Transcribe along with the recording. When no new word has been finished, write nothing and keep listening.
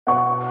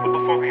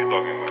are you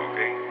talking about,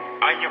 okay?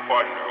 I'm your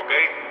partner,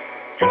 okay?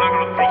 You're not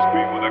gonna trust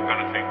me with that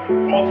kind of thing. Who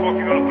the fuck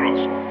you gonna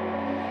trust?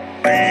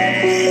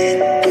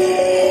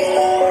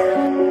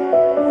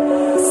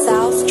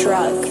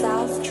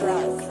 Southdrug13.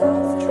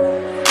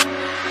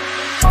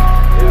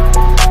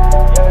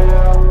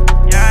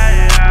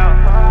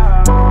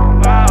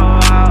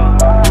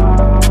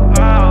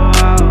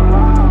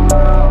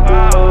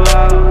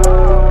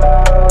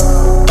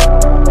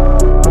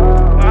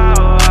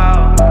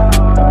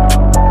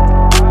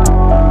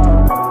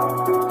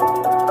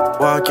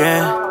 Walk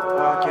in,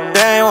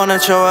 they ain't wanna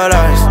chill with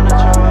us.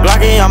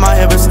 Blocky on my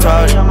hip is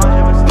tucked.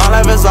 My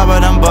life is over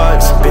them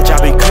bugs. Bitch, I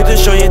be quick to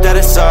show you that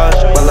it's up.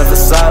 But if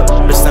it's up,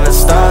 bitch, then it's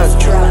stuck.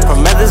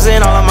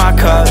 Promethazine all in my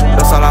cup.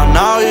 That's all I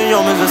know, you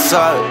humans are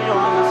suck.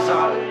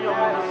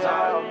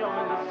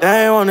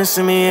 They ain't wanna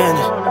see me in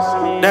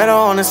it. They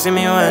don't wanna see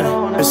me win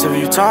it. Bitch, if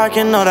you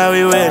talking, know that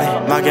we with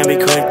it. Mine can be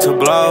quick to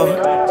blow.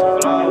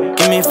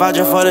 Give me 5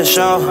 just for the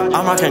show.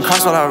 I'm rocking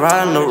cross while I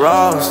ride in the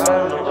roads.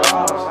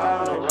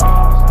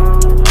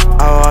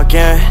 I walk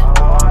in,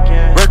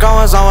 Rick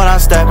Owens on when I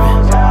step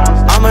in.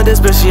 I'm a this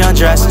bitch, she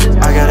undressing.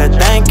 I gotta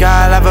thank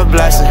God, have a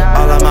blessing.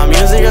 All of my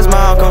music is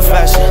my own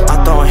confession.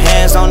 I'm throwing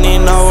hands, don't need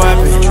no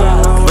weapon.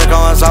 Rick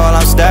Owens on when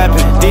I'm stepping.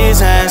 These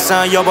hands,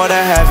 son, yo boy,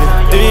 they're heavy.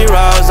 3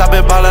 rows, I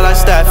been ballin' like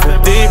Stafford.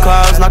 3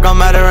 clouds, not gon'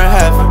 matter in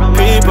heaven.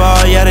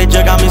 People, yeah, they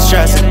just got me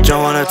stressing.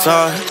 Don't wanna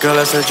talk, girl,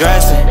 let's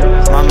address it.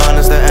 My mind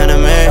is the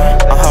enemy.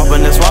 I'm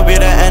hoping this won't be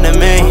the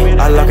enemy.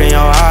 I look in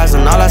your eyes,